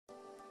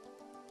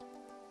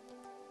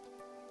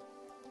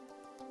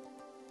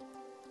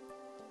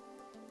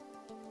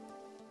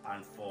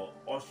and for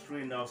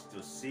ushering us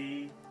to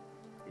see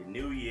a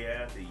new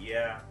year, the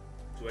year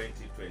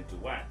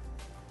 2021.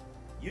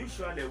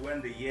 Usually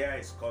when the year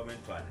is coming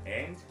to an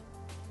end,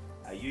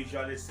 I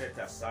usually set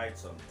aside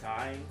some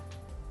time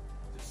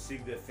to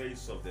seek the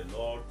face of the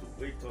Lord, to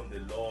wait on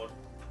the Lord,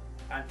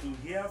 and to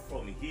hear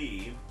from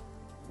Him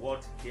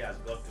what He has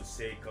got to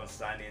say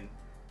concerning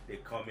the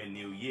coming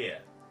new year.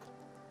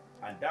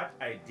 And that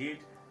I did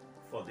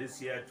for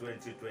this year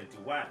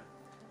 2021.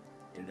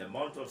 In the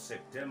month of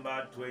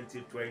September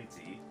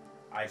 2020,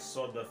 I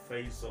saw the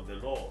face of the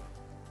Lord.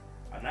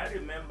 And I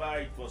remember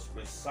it was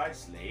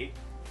precisely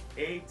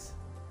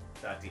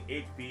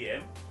 8:38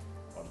 p.m.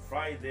 on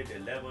Friday the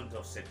 11th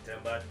of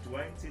September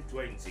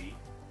 2020.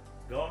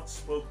 God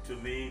spoke to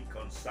me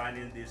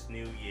concerning this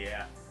new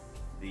year,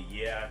 the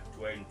year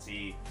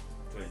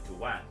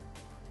 2021.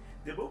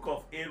 The book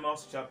of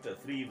Amos chapter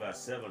 3 verse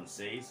 7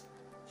 says,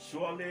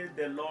 "Surely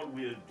the Lord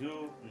will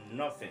do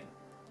nothing,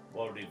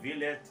 but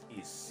revealeth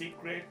his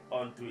secret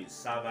unto his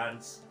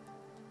servants,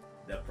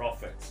 the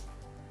prophets."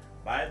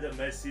 By the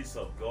mercies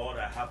of God,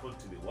 I happen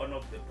to be one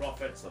of the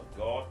prophets of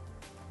God,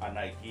 and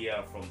I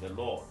hear from the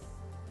Lord.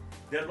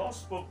 The Lord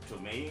spoke to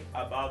me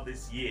about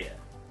this year,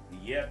 the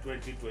year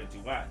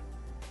 2021.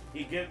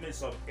 He gave me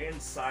some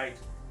insight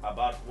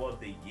about what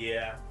the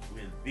year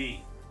will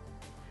be.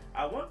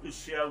 I want to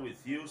share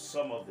with you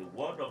some of the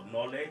word of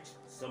knowledge,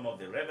 some of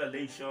the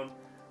revelation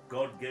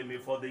God gave me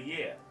for the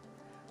year.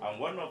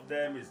 And one of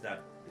them is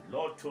that the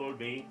Lord told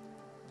me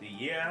the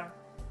year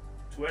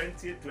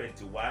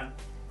 2021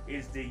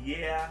 is the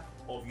year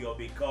of your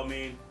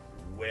becoming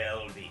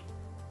wealthy.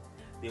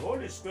 The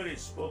Holy Spirit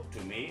spoke to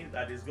me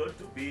that it's going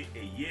to be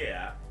a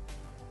year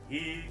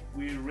He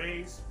will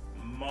raise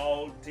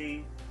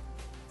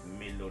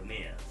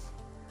multi-millionaires.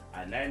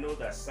 And I know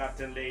that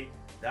certainly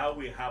that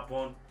will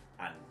happen,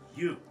 and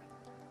you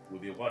will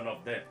be one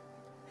of them.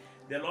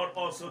 The Lord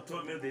also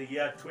told me the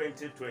year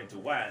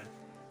 2021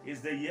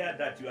 is the year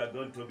that you are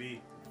going to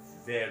be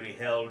very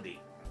healthy.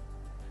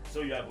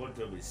 So you are going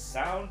to be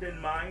sound in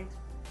mind,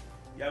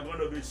 you are going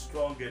to be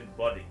strong in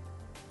body.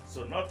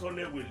 So not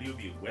only will you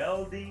be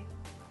wealthy,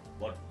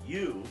 but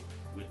you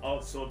will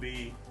also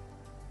be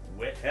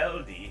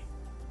healthy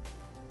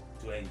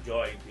to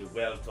enjoy the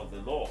wealth of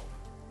the Lord.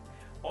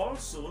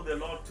 Also, the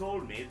Lord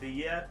told me the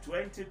year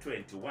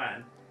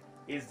 2021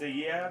 is the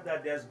year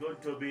that there's going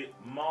to be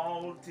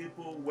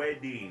multiple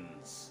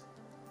weddings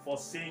for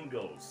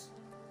singles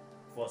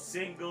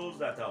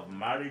that are of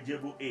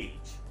marriageable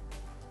age,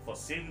 for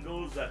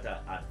singles that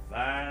are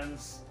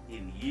advanced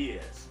in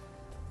years.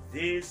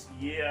 This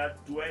year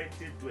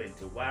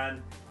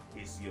 2021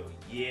 is your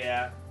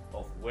year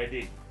of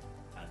wedding,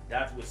 and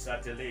that will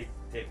certainly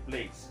take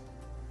place.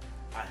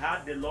 I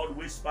heard the Lord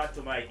whisper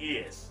to my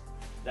ears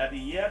that the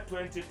year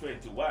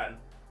 2021,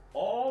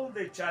 all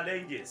the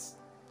challenges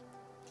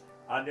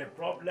and the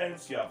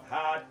problems you have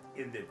had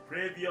in the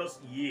previous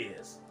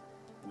years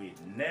will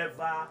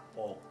never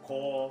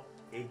occur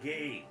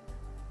again.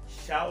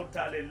 Shout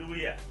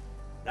hallelujah.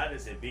 That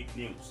is a big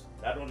news.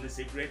 That one is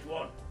a great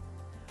one.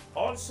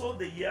 Also,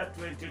 the year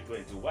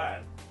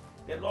 2021,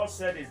 the Lord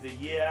said, is the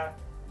year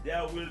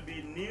there will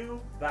be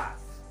new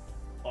birth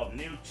of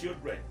new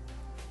children,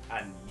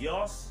 and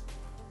yours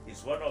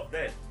is one of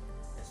them,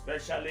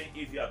 especially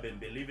if you have been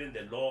believing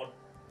the Lord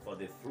for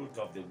the fruit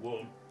of the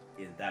womb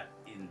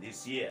in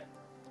this year.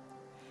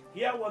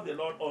 Hear what the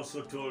Lord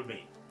also told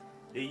me.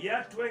 The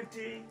year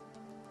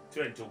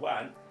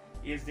 2021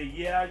 is the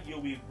year you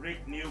will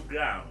break new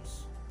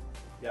grounds.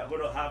 You are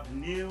going to have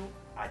new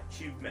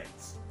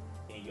achievements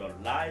in your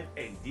life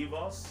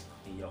endeavors,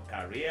 in your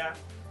career,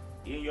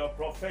 in your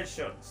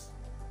professions.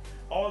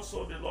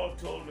 Also, the Lord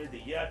told me the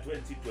year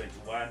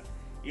 2021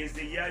 is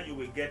the year you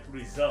will get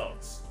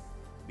results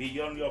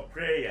beyond your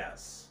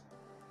prayers,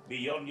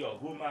 beyond your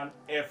human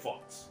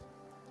efforts.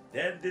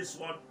 Then this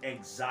one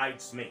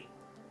excites me.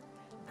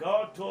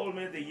 God told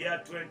me the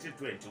year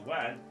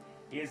 2021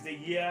 is the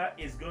year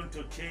is going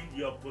to change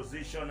your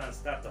position and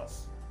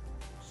status,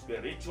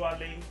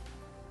 spiritually,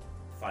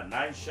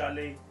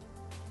 financially,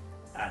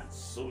 and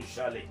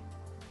socially.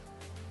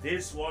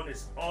 This one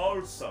is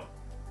awesome.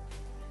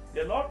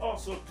 The Lord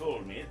also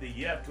told me the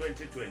year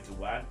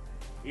 2021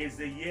 is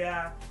the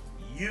year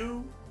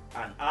you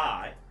and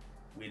I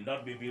will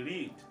not be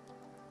bereaved.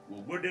 We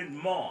wouldn't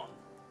mourn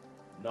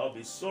nor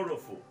be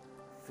sorrowful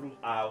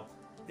throughout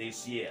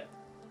this year.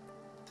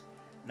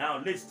 Now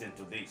listen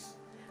to this.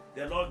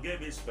 The Lord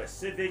gave me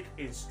specific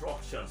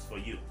instructions for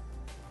you.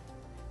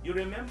 You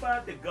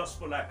remember the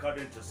gospel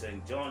according to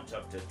St. John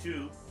chapter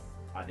 2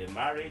 at the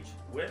marriage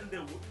when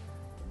the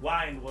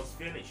wine was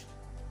finished.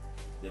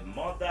 The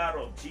mother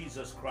of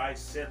Jesus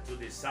Christ said to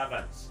the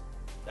servants,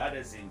 that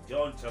is in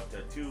John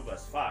chapter 2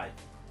 verse 5,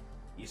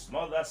 his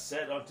mother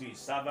said unto his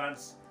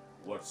servants,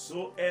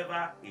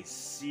 whatsoever is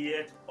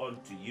said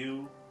unto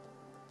you,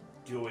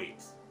 do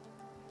it.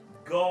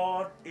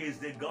 God is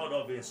the God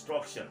of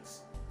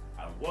instructions,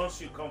 and once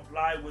you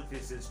comply with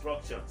his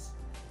instructions,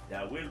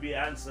 there will be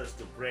answers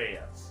to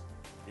prayers,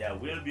 there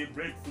will be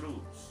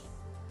breakthroughs,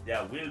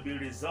 there will be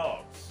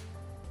results.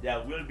 there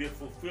will be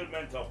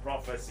fulfillment of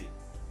prophecy.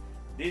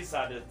 These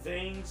are the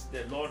things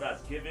the Lord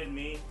has given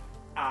me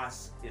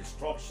as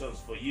instructions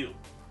for you.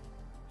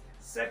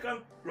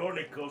 2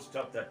 Chronicles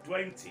chapter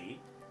 20,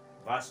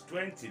 verse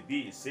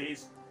 20b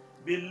says,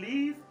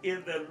 "Believe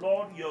in the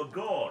Lord your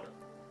God,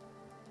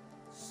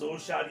 so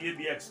shall you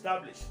be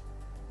established.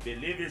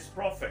 Believe his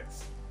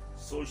prophets,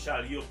 so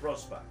shall you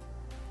prosper."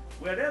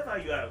 Wherever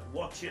you are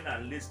watching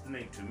and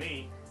listening to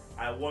me,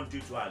 I want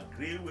you to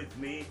agree with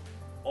me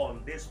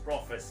on these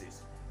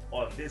prophecies,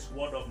 on this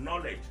word of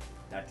knowledge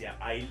that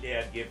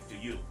Isaiah gave to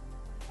you.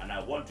 And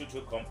I want you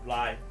to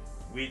comply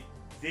with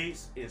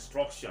these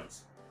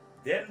instructions.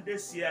 Then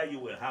this year you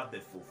will have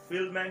the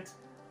fulfillment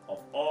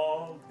of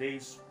all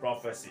this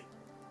prophecy.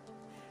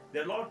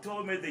 The Lord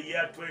told me the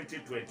year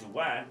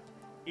 2021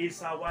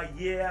 is our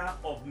year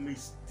of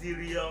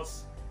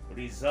mysterious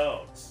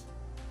results.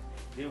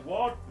 The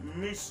word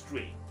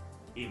mystery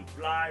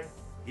implies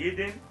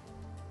hidden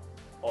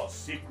or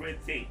secret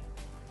thing.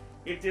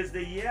 It is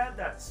the year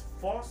that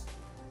 1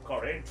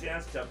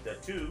 Corinthians chapter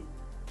 2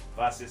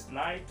 verses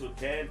 9 to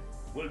 10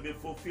 will be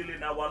fulfilled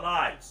in our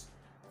lives.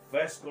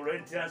 1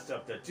 Corinthians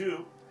chapter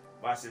 2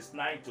 verses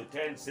 9 to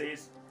 10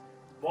 says,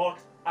 "But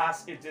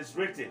as it is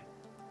written,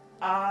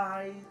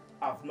 I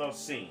have not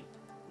seen,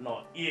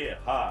 nor ear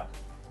heard,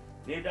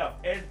 neither have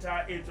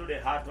entered into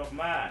the heart of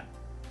man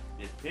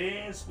the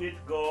things which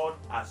God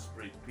has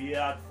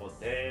prepared for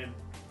them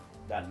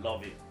that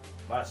love him."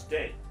 Verse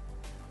 10,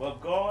 "But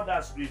God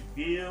has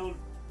revealed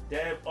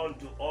them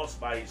unto us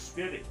by his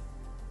Spirit,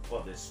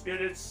 for the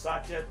Spirit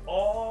searcheth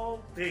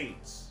all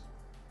things,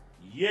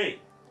 yea,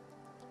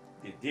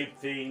 the deep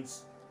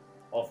things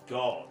of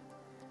God."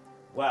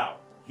 Wow,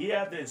 here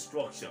are the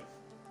instructions.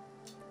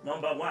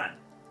 Number one,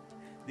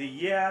 the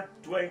year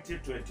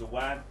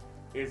 2021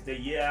 is the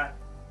year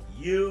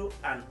you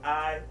and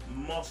I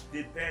must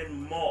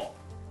depend more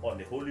on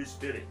the Holy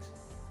Spirit.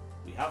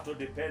 We have to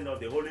depend on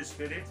the Holy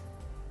Spirit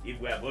if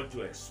we are going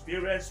to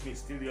experience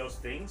mysterious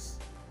things,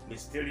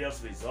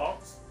 mysterious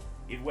results,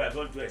 if we are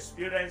going to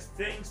experience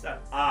things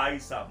that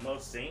eyes have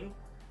not seen,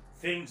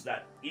 things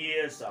that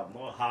ears have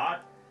not heard,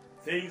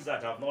 things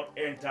that have not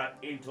entered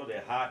into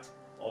the heart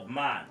of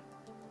man.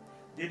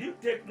 Did you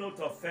take note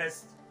of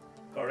 1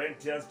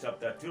 Corinthians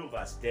chapter 2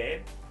 verse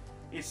 10?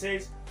 It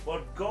says,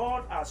 "But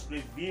God has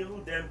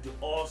revealed them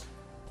to us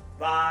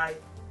by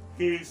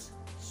his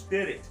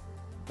Spirit."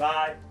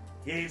 By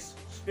his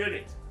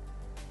Spirit.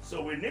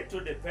 So we need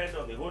to depend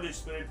on the Holy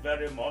Spirit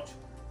very much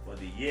for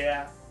the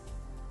year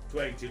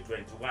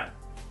 2021.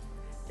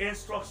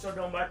 Instruction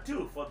number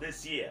 2 for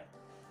this year.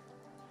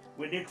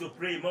 We need to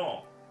pray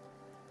more.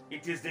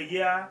 It is the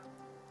year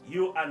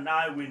you and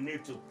I will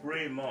need to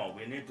pray more.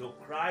 We need to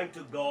cry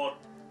to God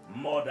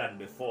more than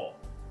before.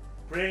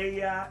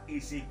 Prayer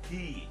is a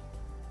key.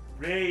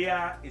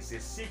 Prayer is a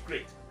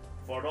secret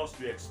for us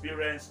to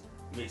experience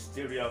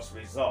mysterious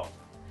results.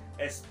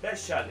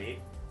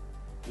 Especially,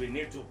 we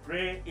need to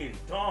pray in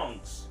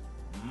tongues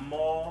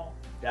more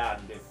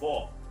than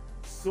before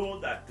so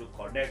that to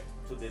connect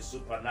to the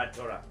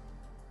supernatural.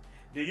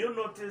 Do you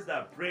notice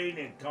that praying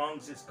in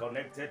tongues is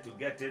connected to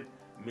getting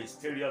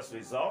mysterious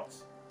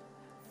results?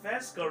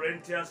 1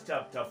 Corinthians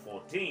chapter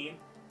 14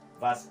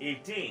 verse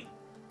 18,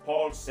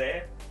 Paul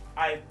said,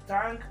 "I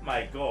thank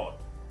my God,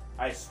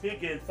 I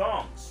speak in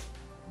tongues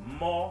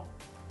more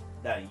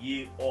than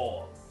ye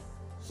all."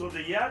 So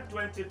the year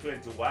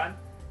 2021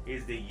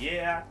 is the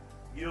year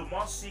you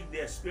must seek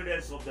the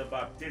experience of the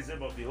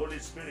baptism of the Holy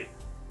Spirit.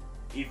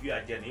 If you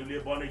are genuinely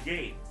born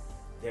again,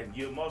 then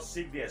you must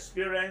seek the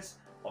experience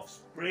of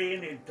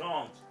praying in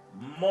tongues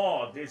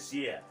more this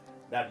year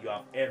than you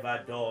have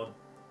ever done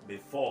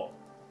before.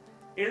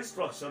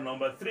 Instruction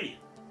number 3.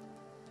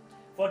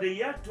 For the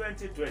year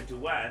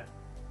 2021,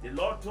 the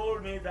Lord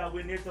told me that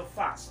we need to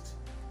fast.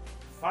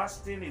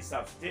 Fasting is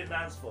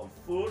abstinence from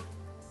food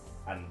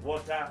and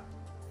water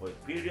for a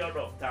period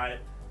of time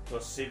to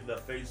seek the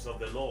face of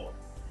the Lord.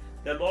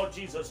 The Lord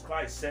Jesus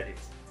Christ said it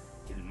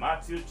in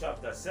Matthew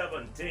chapter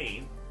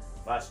 17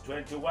 verse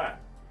 21.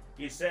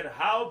 He said,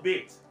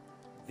 "Howbeit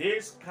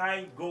this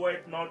kind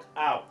goeth not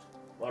out,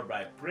 but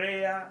by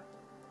prayer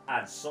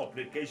and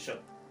supplication."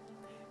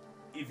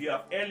 If you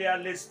have earlier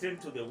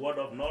listened to the word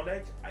of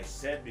knowledge, I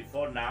said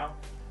before now,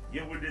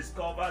 you will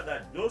discover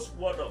that those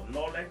word of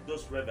knowledge,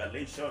 those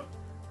revelation,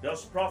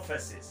 those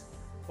prophecies,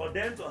 for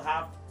them to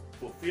have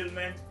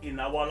fulfillment in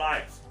our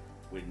lives,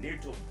 we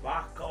need to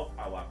back up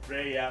our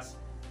prayers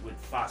with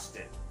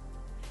fasting.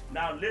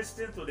 Now,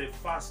 listen to the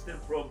fasting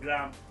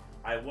program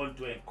I want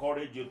to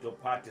encourage you to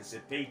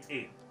participate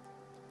in.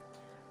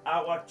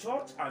 Our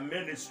church and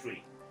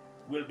ministry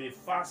will be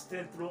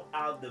fasting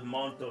throughout the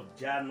month of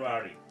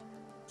January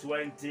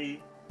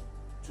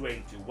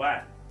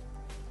 2021.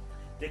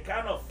 The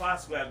kind of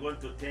fast we are going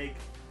to take,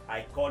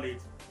 I call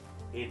it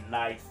a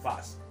night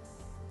fast.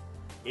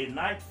 A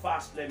night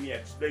fast, let me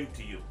explain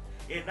to you.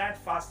 A night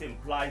fast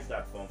implies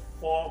that from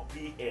 4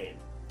 p.m.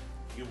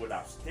 you will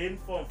abstain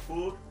from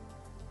food,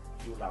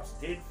 you will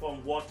abstain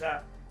from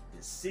water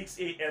till 6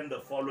 a.m. the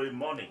following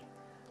morning.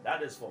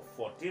 That is for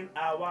 14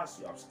 hours.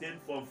 You abstain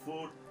from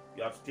food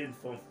you abstain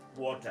from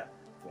water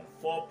from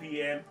 4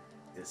 p.m.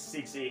 to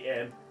 6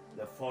 a.m.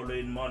 the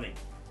following morning.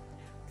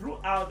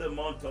 Throughout the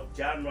month of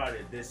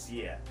January this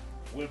year,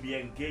 we'll be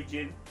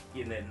engaging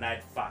in a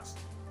night fast.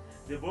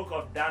 The book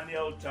of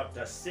Daniel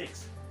chapter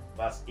 6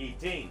 verse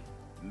 18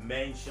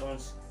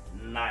 mentions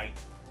night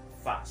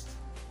fast.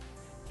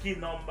 Key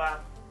number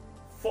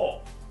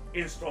 4,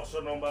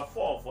 instruction number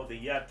 4 for the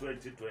year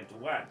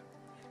 2021.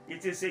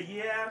 It is a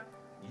year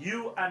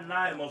you and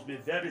I must be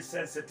very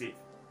sensitive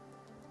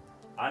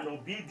and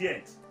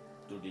obedient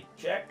to the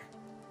check,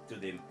 to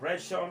the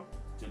impression,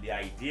 to the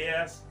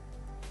ideas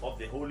of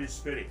the Holy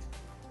Spirit.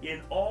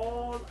 In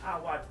all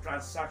our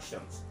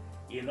transactions,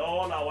 in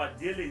all our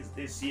dealings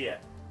this year,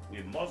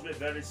 we must be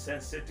very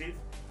sensitive,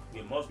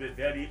 we must be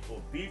very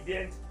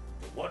obedient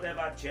to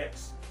whatever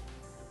checks,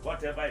 to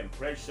whatever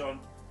impression,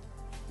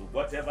 to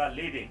whatever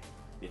leading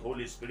the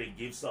Holy Spirit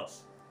gives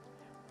us.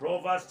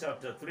 Proverbs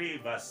chapter 3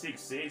 verse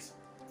 6 says,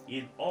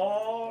 in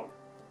all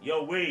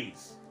your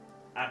ways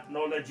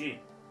acknowledge him,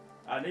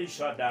 and he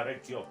shall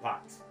direct your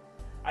path.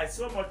 I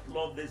so much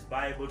love this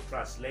Bible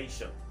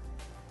translation,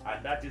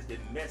 and that is the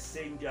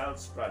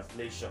Messenger's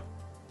translation.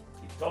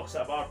 It talks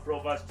about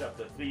Proverbs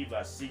chapter 3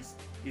 verse 6.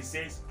 It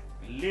says,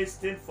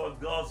 listen for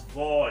God's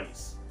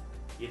voice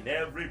in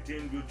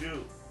everything you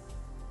do.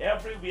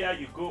 Everywhere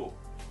you go,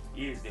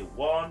 he is the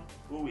one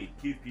who will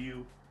keep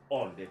you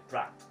on the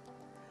track.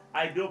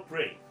 I do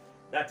pray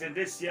that in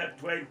this year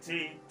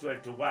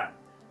 2021,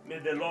 may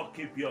the Lord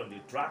keep you on the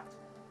track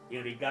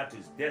in regard to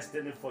his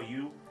destiny for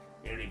you,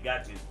 in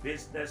regard to his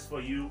business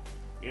for you,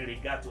 in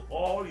regard to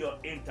all your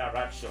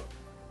interaction.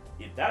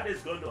 If that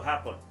is going to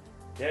happen,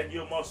 then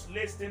you must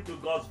listen to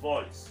God's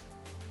voice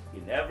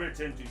in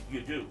everything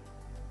you do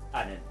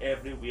and in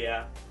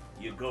everywhere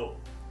you go.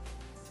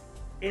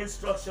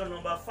 Instruction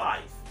number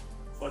 5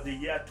 for the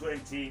year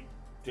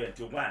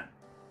 2021.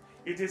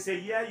 It is a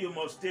year you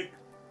must take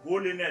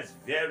holiness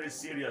very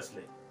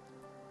seriously.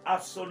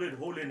 Absolute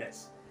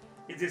holiness.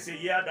 It is a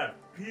year that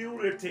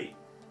purity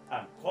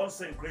and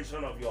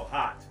consecration of your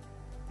heart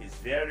is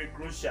very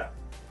crucial.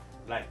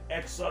 Like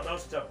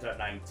Exodus chapter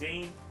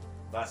 19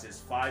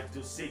 verses 5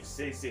 to 6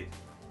 says it.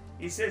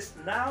 It says,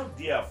 now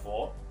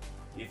therefore,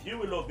 if you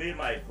will obey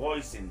my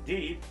voice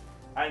indeed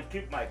and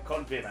keep my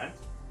covenant,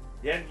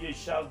 then you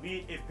shall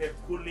be a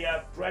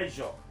peculiar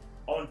treasure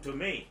unto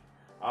me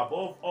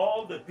above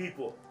all the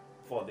people,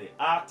 for the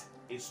earth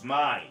is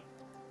mine.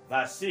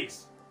 Verse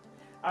 6,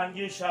 and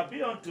you shall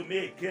be unto me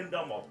a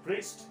kingdom of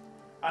priests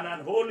and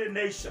an holy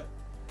nation.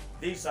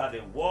 These are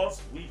the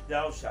words which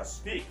thou shalt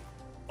speak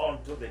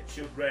unto the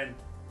children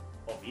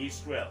of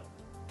Israel.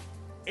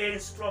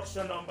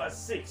 Instruction number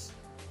 6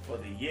 for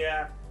the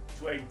year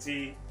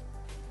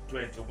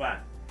 2021.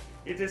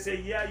 It is a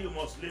year you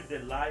must live the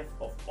life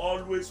of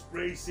always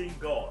praising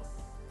God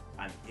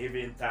and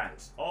giving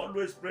thanks.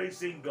 Always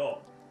praising God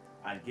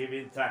and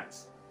giving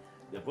thanks.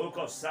 The book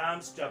of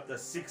Psalms chapter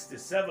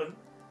 67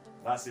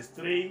 verses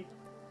 3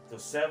 to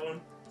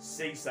 7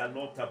 says a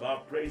lot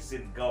about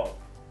praising God.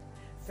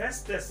 1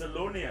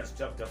 Thessalonians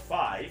chapter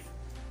 5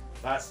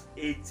 verse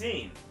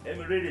 18. Let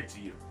me read it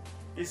to you.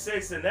 It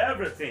says, in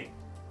everything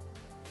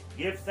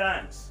give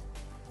thanks,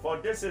 for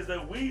this is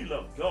the will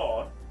of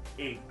God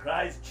in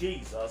Christ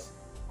Jesus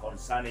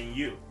concerning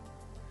you.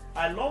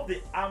 I love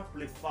the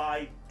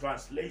amplified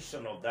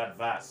translation of that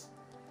verse.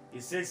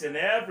 It says, in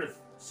every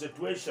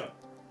situation,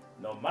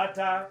 no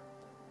matter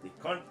the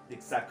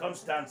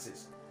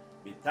circumstances,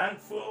 be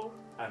thankful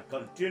and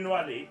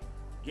continually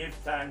give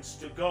thanks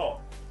to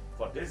God,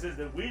 for this is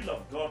the will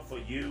of God for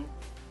you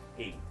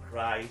in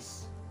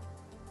Christ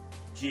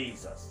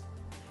Jesus.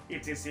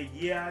 It is a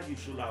year you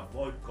should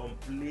avoid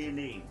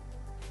complaining,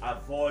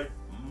 avoid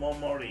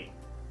murmuring,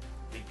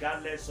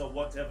 regardless of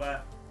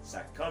whatever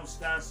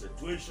circumstance,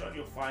 situation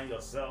you find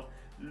yourself.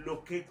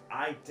 Locate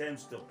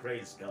items to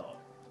praise God.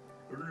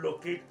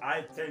 Locate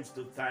items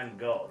to thank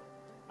God,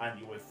 and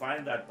you will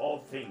find that all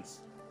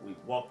things will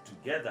work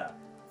together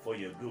for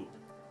your good.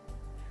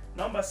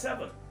 Number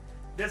 7.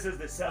 This is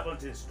the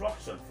 7th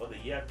instruction for the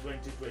year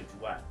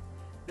 2021.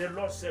 The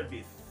Lord said,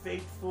 be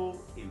faithful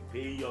in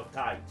paying your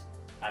tithe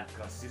and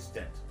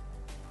consistent.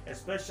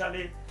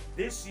 Especially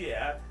this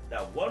year,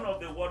 that one of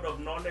the word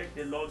of knowledge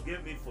the Lord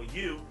gave me for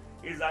you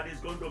is that it's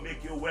going to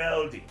make you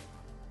wealthy.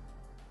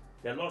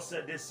 The Lord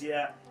said this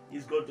year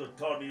is going to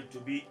turn you to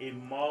be a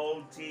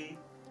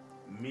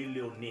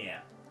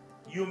multi-millionaire.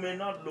 You may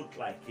not look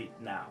like it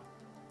now.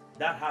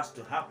 That has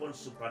to happen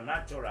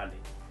supernaturally.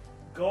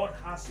 God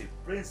has a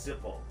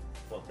principle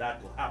for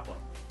that to happen.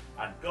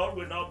 And God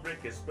will not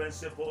break his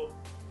principle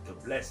to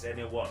bless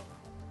anyone.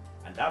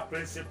 And that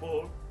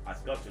principle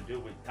has got to do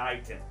with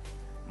tithing.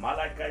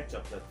 Malachi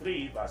chapter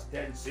 3 verse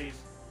 10 says,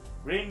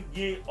 bring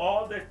ye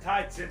all the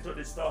tithes into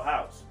the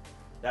storehouse,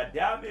 that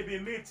there may be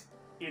meat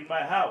in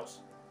my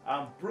house,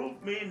 and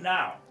prove me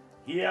now,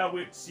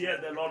 herewith saith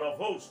the Lord of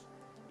hosts,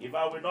 if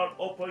I will not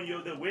open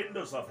you the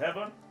windows of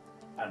heaven,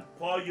 and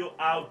pour you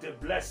out a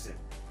blessing,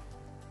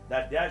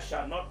 that there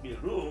shall not be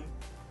room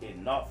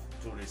enough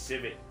to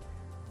receive it.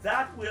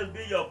 That will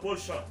be your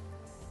portion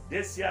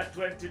this year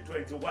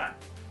 2021.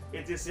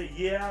 It is a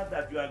year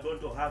that you are going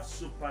to have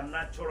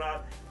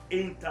supernatural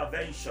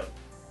intervention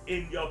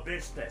in your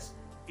business,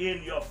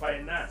 in your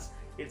finance.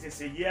 It is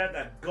a year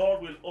that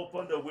God will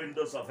open the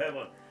windows of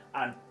heaven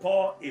and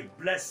pour a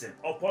blessing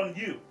upon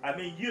you. I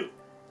mean you.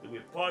 He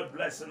will pour a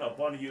blessing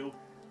upon you,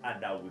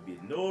 and there will be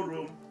no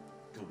room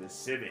to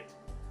receive it.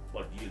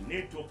 But you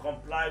need to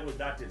comply with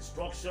that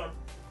instruction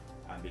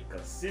and be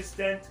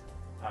consistent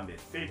and be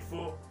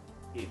faithful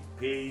in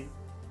paying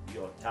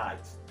your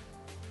tithes.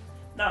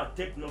 Now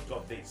take note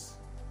of this.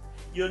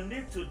 You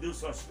need to do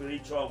some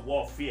spiritual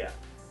warfare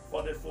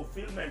for the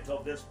fulfillment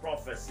of this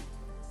prophecy.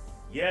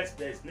 Yes,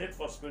 there is need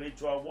for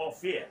spiritual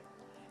warfare.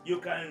 You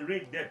can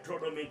read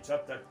Deuteronomy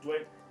chapter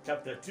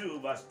 2,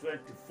 verse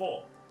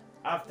 24.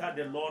 After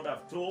the Lord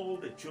have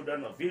told the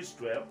children of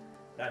Israel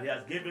that he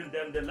has given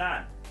them the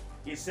land,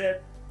 he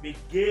said,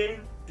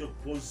 begin to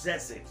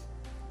possess it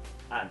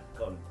and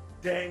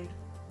contend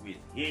with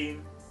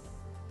him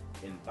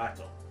in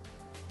battle.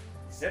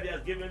 He said he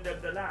has given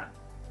them the land.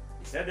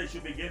 He said they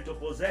should begin to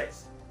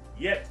possess.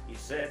 Yet he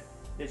said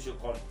they should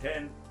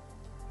contend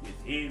with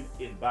him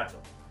in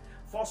battle.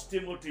 1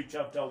 Timothy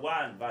chapter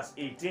 1 verse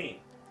 18.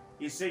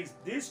 He says,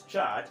 this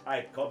charge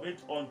I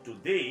commit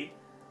unto thee,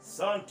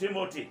 son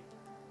Timothy,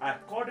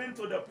 according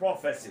to the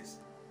prophecies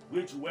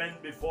which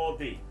went before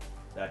thee,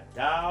 that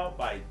thou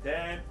by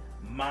them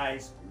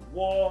mightst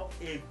war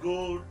a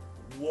good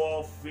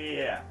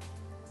warfare.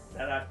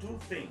 There are two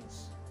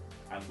things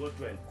I'm going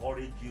to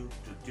encourage you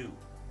to do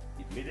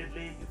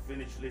immediately you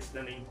finish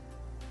listening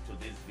to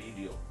this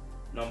video.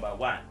 Number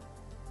one,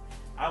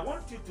 I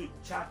want you to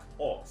chat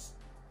us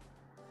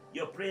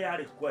your prayer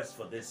request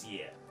for this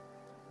year.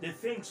 The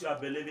things you are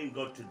believing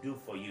God to do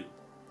for you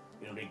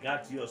in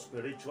regard to your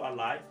spiritual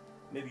life.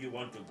 Maybe you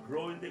want to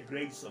grow in the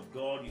grace of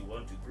God. You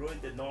want to grow in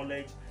the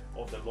knowledge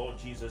of the Lord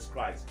Jesus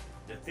Christ.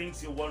 The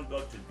things you want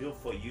God to do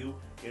for you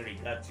in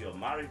regard to your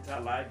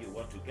marital life. You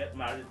want to get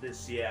married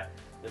this year.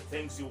 The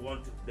things you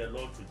want the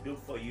Lord to do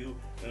for you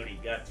in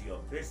regard to your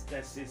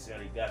businesses, in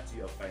regard to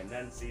your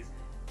finances.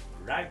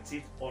 Write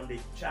it on the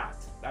chat.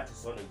 That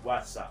is on the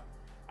WhatsApp.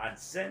 And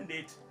send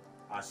it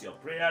as your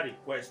prayer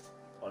request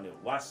on the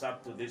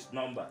WhatsApp to this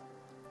number.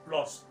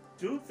 Plus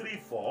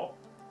 234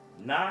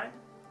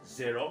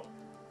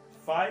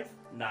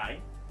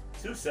 9059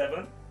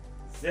 27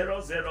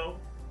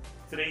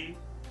 0030.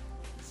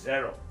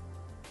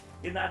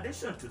 In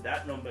addition to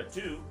that, number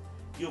two,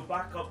 you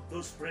back up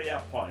those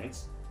prayer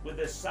points with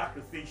a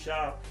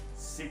sacrificial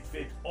seed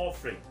faith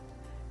offering.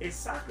 A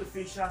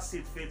sacrificial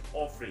seed faith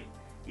offering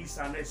is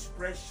an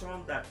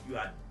expression that you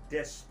are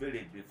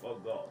desperate before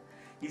God.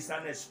 It's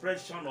an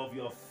expression of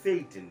your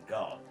faith in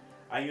God.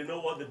 And you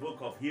know what the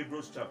book of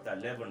Hebrews chapter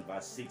 11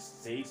 verse 6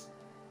 says?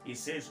 It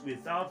says,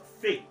 without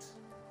faith,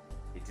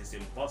 it is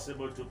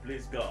impossible to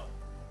please God.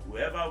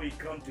 Whoever will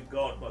come to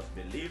God must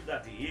believe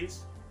that he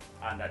is,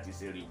 and that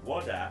is a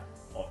rewarder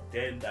of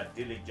them that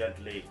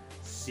diligently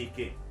seek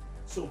him.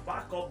 So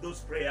back up those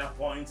prayer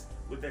points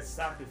with a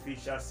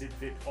sacrificial seed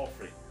faith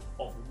offering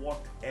of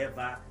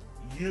whatever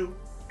you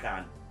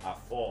can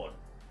afford.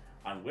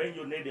 And when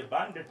you need a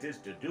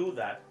bandage to do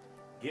that,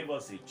 give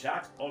us a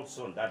chat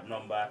also on that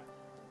number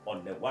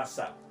on the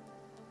WhatsApp.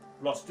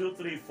 Plus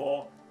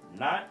 234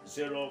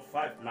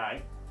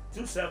 9059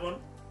 27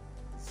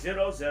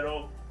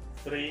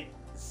 0030.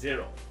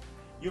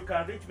 You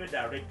can reach me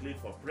directly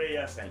for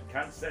prayers and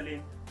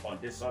counseling on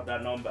this other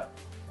number.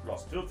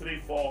 Plus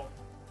 234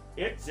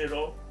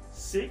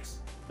 806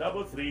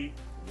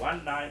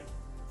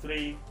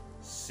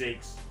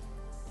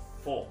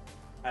 364.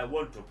 I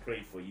want to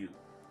pray for you.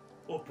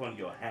 Open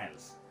your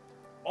hands.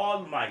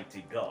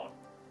 Almighty God,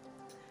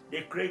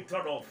 the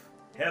creator of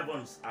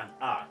heavens and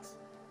earth,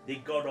 the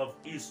God of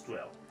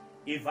Israel,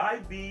 if I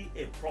be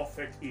a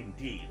prophet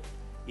indeed,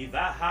 if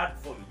I heard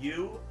from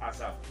you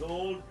as I've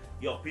told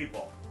your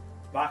people,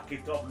 back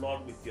it up,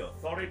 Lord, with your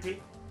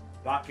authority,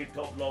 back it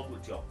up, Lord,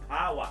 with your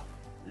power.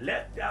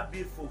 Let there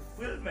be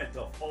fulfillment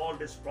of all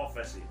this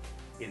prophecy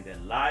in the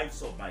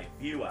lives of my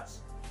viewers,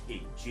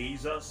 in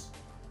Jesus'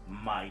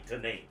 mighty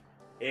name.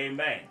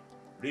 Amen.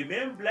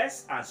 Remain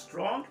blessed and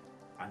strong,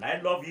 and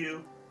I love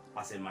you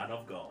as a man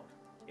of God.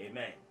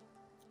 Amen.